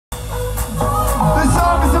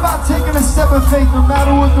taking a step of faith no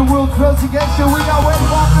matter what the world throws against you. We got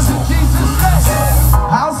WaveWalkers in Jesus' name.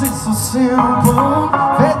 How's it so simple?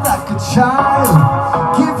 Faith like a child.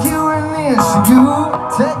 Give you an inch and you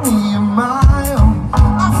take me a mile.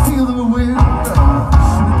 I feel the wind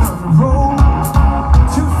shooting down the road.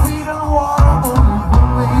 2 feet on the water, only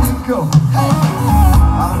one way to go. Hey,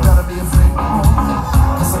 I don't gotta be afraid no more.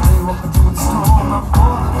 Cause I lay up through the storm. I'm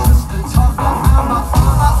more than just a talk. I'm a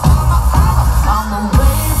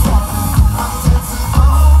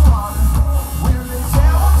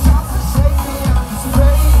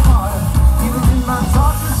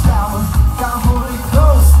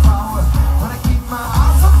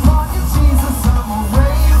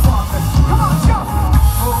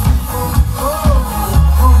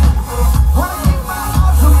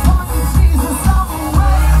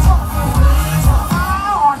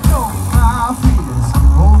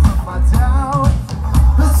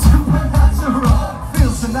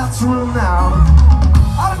now.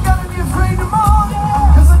 I don't gotta be afraid no more,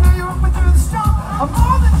 cause I know you're up and through the storm. I'm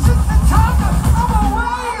more than just a talker, I'm a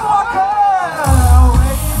WaveWalker.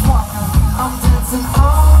 WaveWalker, I'm dancing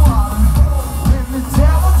on water. When the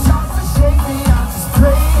devil tries to shake me, I just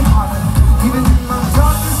pray harder. Even in my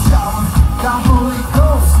darkest hour, got Holy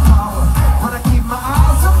Ghost power. When I keep my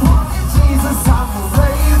eyes upon you, Jesus, I'm a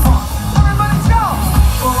WaveWalker. Everybody go!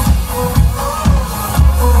 Oh, oh, oh,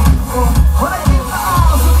 oh, oh. When I keep my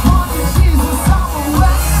eyes upon you, Jesus, I'm a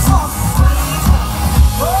WaveWalker.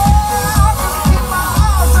 Oh, I just keep my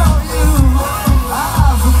eyes on you.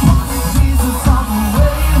 Eyes upon you, Jesus, I'm a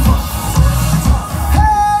WaveWalker.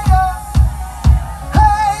 Hey, yeah.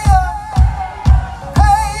 Hey, yeah.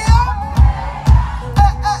 Hey, yeah.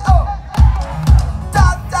 Hey, hey, oh. Da,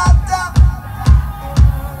 da, da.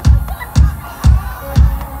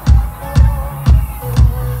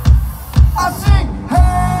 I sing,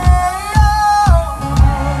 hey, yo.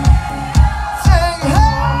 Sing,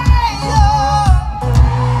 hey, yo.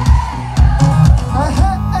 Hey,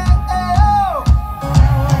 hey, hey, yo.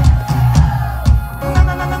 No, no,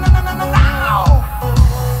 no, no, no, no, no, no, no.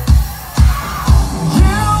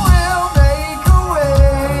 You will make a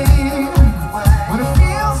way when it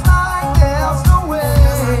feels like there's no way,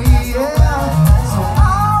 yeah. So I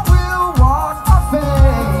will walk by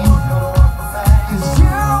faith, 'cause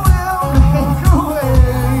you will make a way.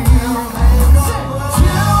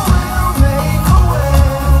 You will make a way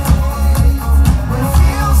when it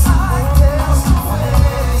feels like there's no way,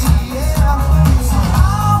 yeah. So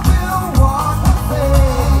I will walk by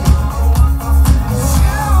faith, 'cause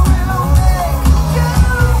you will make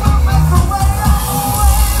a way.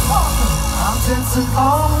 I'm dancing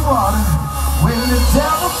on water. When the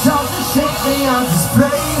devil tries to shake me, I just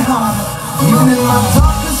pray harder. Even in my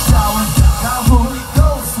darkest hour, got Holy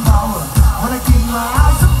Ghost power. When I keep my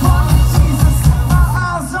eyes upon you, Jesus, my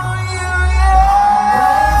eyes on you,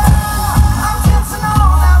 yeah. I'm dancing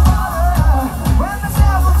on that water. When the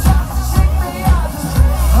devil tries to shake me, I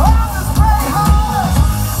just pray harder.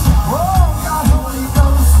 Oh, got Holy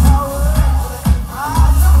Ghost power.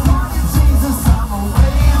 Eyes upon you, Jesus, I'm a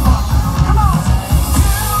WaveWalker. Come on.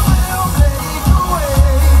 You will make a way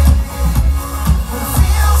when it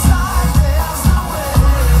feels like there's no way.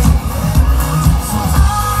 So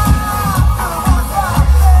I'm gonna walk by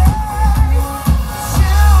faith.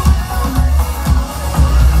 You will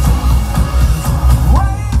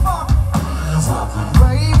WaveWalker.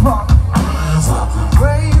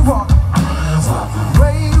 WaveWalker.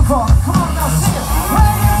 WaveWalker. Come on now, sing it.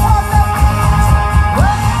 WaveWalker.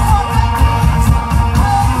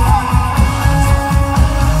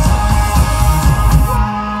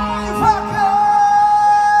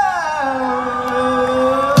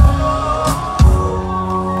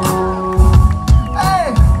 Hey,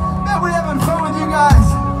 man, we're having fun with you guys.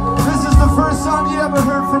 This is the first song you ever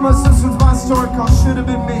heard from us. This one's my story called Should Have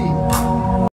Been Me.